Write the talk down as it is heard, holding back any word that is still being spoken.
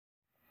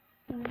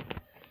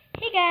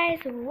Hey guys,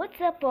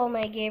 what's up all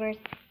my gamers?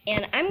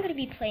 And I'm going to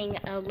be playing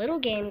a little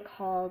game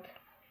called,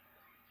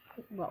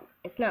 well,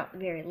 it's not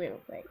very little,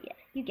 but yeah,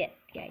 you get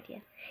the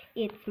idea.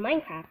 It's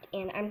Minecraft,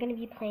 and I'm going to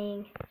be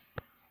playing,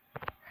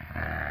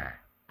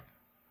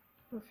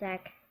 one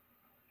sec.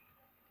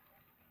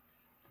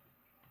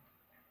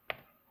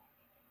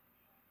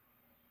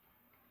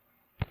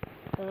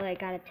 Oh, I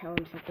gotta tell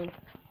him something.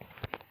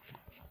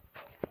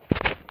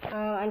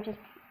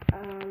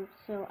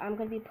 So I'm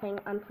going to be playing,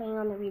 I'm playing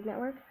on the Reed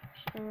Network,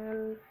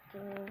 and,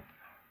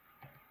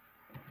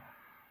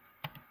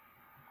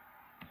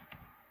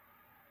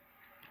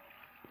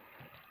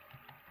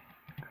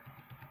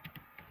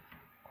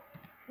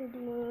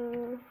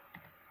 hitting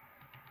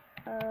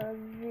a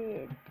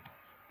vid.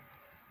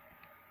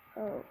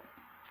 Oh.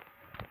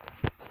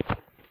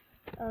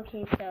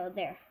 Okay, so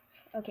there.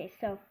 Okay,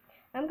 so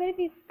I'm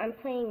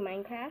playing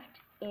Minecraft,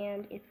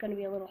 and it's gonna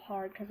be a little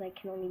hard because I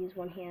can only use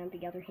one hand.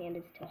 The other hand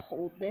is to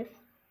hold this.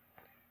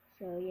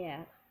 So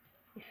yeah,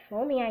 if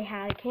only I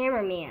had a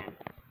cameraman.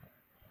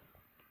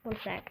 One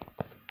sec.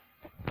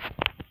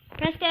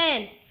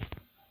 Preston,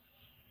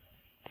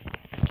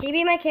 can you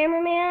be my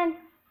cameraman?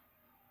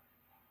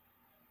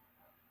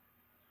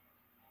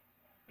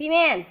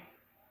 B-man.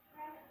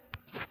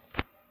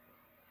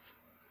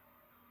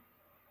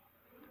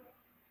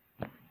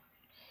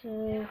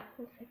 So,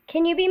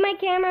 can you be my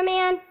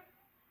cameraman?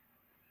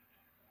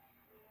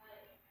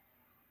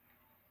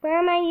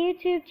 For my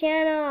YouTube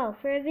channel,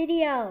 for a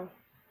video.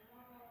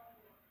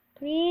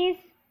 Please?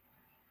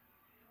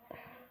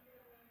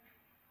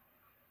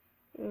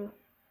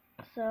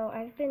 So,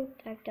 I've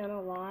done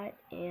a lot,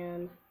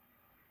 and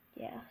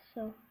yeah,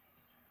 so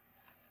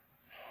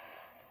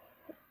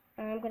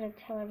I'm gonna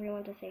tell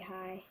everyone to say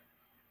hi.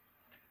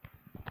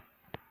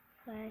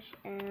 Flash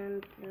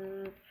and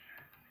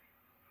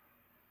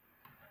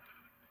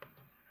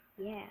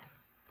yeah.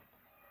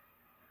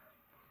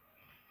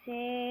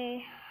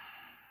 Say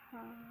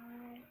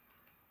hi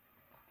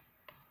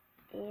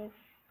if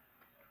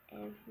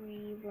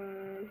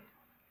everyone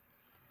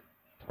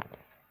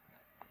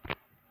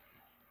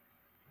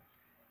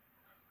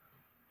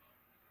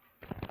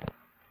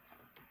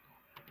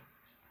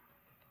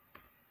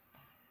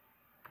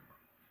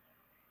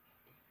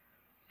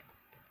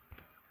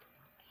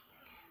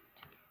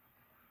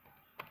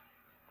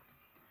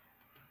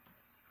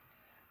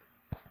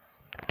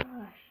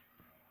gosh.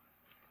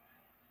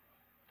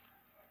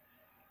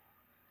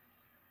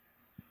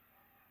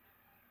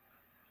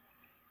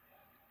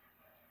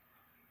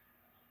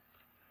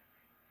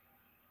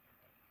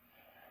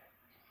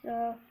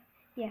 So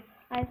yeah,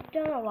 I've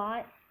done a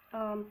lot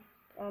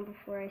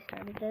before I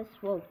started this.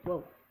 Whoa,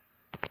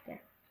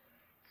 there.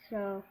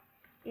 So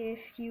if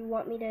you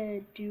want me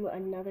to do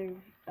another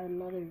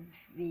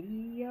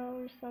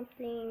video or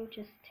something,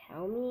 just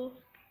tell me.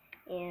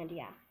 And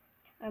yeah,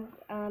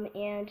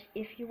 and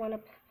if you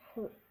want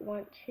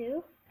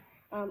to,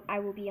 I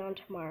will be on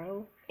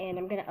tomorrow, and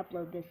I'm gonna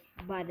upload this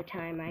by the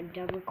time I'm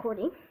done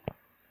recording.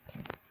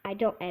 I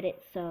don't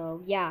edit,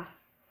 so yeah.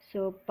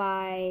 So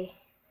by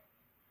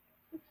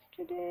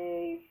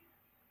today,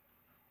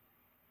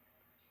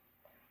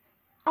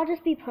 I'll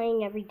just be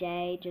playing every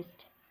day,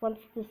 just once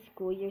the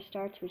school year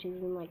starts, which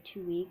is in like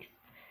 2 weeks.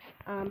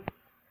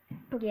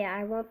 Yeah,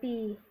 I won't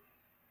be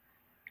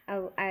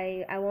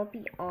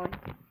on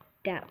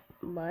that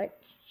much.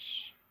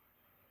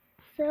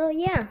 So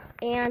yeah,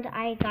 and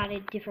I got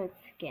a different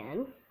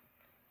skin.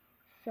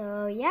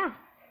 So yeah.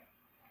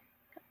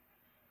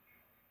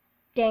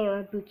 Dang,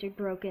 my boots are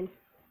broken.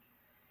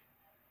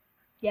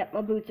 Yep,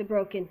 my boots are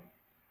broken.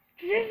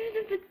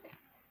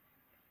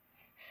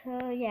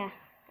 So yeah,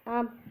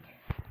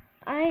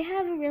 I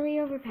have a really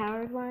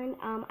overpowered one.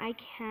 I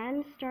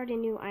can start a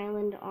new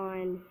island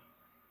on.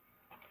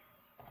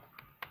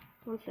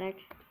 One sec.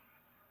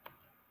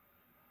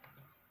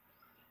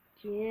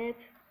 Yep.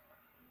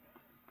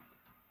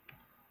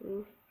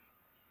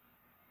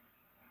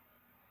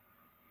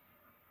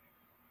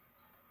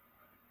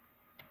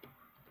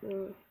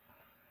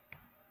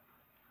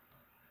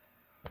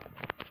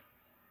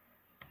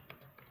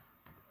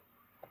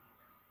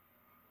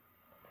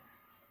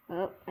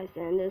 Oh, I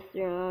sent this to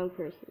the wrong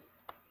person.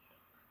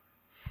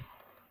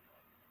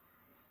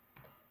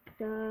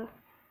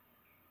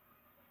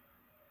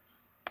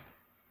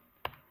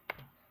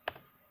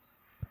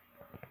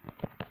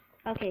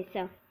 Okay,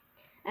 so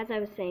as I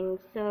was saying,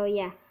 so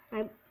yeah,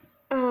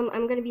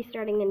 I'm gonna be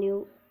starting a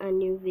new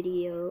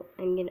video.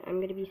 I'm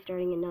gonna be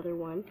starting another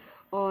one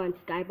on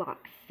Skybox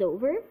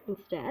Silver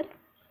instead.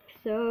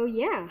 So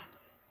yeah,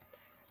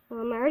 I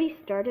already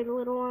started a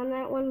little on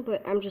that one,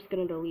 but I'm just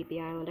gonna delete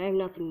the island. I have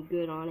nothing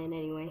good on it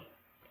anyway.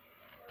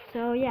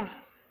 So yeah,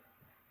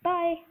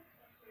 bye.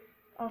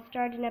 I'll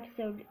start an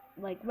episode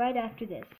like right after this.